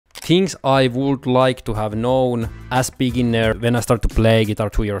things I would like to have known as beginner when I started to play guitar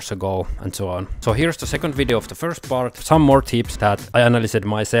 2 years ago and so on. So here's the second video of the first part, some more tips that I analyzed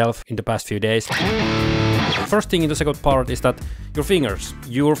myself in the past few days. First thing in the second part is that your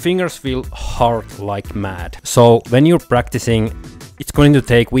fingers will hurt like mad. So when you're practicing, it's going to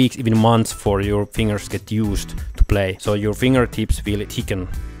take weeks, even months for your fingers get used to play. So your fingertips will thicken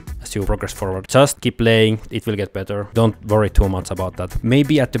as you progress forward. Just keep playing, it will get better. Don't worry too much about that.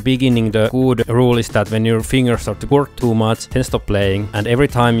 Maybe at the beginning the good rule is that when your fingers start to work too much, then stop playing. And every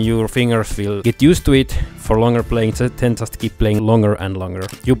time your fingers will get used to it for longer playing, then just keep playing longer and longer.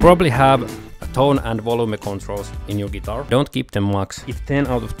 You probably have tone and volume controls in your guitar. Don't keep them max. If 10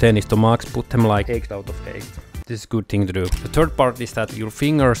 out of 10 is the max, put them like 8 out of 8. This is a good thing to do. The third part is that your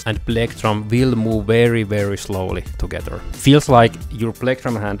fingers and plectrum will move very slowly together. Feels like your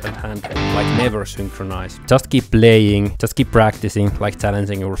plectrum hand and hand like never synchronize. Just keep playing, just keep practicing, like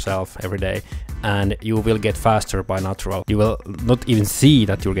challenging yourself every day, and you will get faster by natural. You will not even see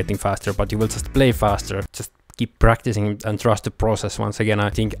that you're getting faster, but you will just play faster. Just keep practicing and trust the process. Once again, I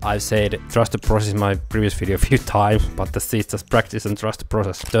think I've said trust the process in my previous video a few times, but that's it, just practice and trust the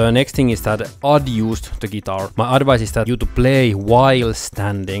process. The next thing is that add use to the guitar. My advice is that you to play while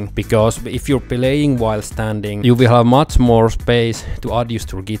standing, because if you're playing while standing, you will have much more space to add use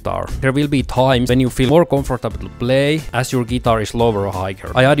to your guitar. There will be times when you feel more comfortable to play as your guitar is lower or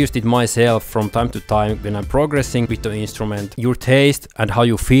higher. I adjust it myself from time to time when I'm progressing with the instrument. Your taste and how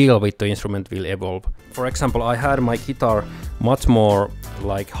you feel with the instrument will evolve. For example, I had my guitar much more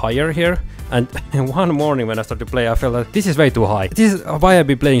like higher here, and one morning when I started to play, I felt that this is way too high. This is why I've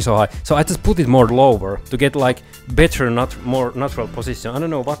been playing so high. So I just put it more lower to get like better, more natural position. I don't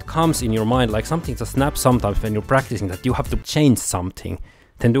know what comes in your mind, like something just snaps sometimes when you're practicing that you have to change something.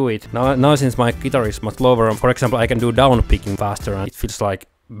 Then do it. Now since my guitar is much lower, for example, I can do down picking faster and it feels like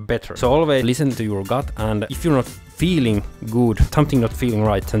better. So always listen to your gut, and if you're not feeling good, something not feeling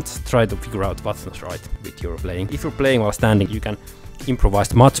right, then just try to figure out what's not right with your playing. If you're playing while standing, you can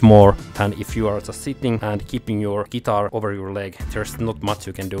improvise much more than if you are just sitting and keeping your guitar over your leg. There's not much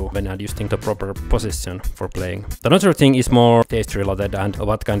you can do when adjusting the proper position for playing. Another thing is more taste related and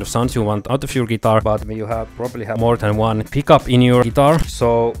what kind of sounds you want out of your guitar, but you probably have more than one pickup in your guitar.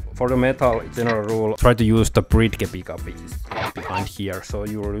 So for the metal general rule, try to use the bridge pickup, which is behind here. So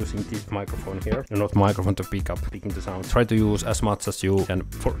you're using this microphone here, not microphone to pick up, picking the sound. Try to use as much as you can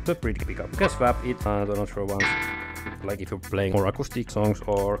for the bridge pickup. You can swap it and the natural ones. Like if you're playing more acoustic songs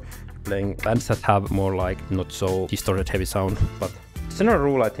or playing bands that have more like not so distorted heavy sound. But general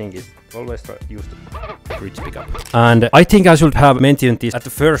rule I think is always try to use the bridge pickup. And I think I should have mentioned this at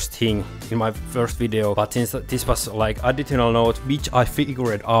the first thing in my first video, but since this was like additional note which I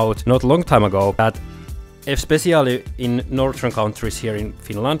figured out not a long time ago, that especially in northern countries here in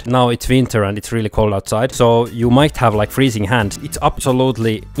Finland, now it's winter and it's really cold outside, so you might have like freezing hands. It's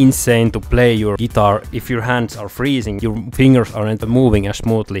absolutely insane to play your guitar if your hands are freezing, your fingers aren't moving as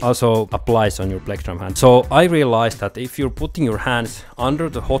smoothly. Also applies on your plectrum hand. So I realized that if you're putting your hands under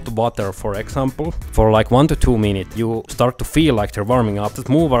the hot water, for example, for like 1 to 2 minutes, you start to feel like they're warming up. Just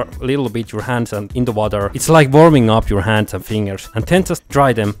move a little bit your hands and in the water. It's like warming up your hands and fingers, and then just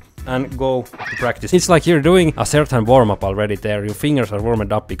dry them and go to practice. It's like you're doing a certain warm-up already there. Your fingers are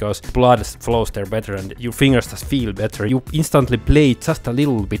warmed up because blood flows there better and your fingers just feel better. You instantly play just a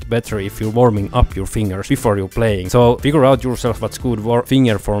little bit better if you're warming up your fingers before you're playing. So figure out yourself what's good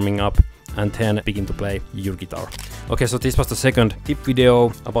finger warming up and then begin to play your guitar. Okay, so this was the second tip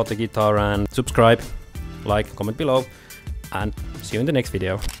video about the guitar, and subscribe, like, comment below, and see you in the next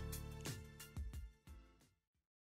video.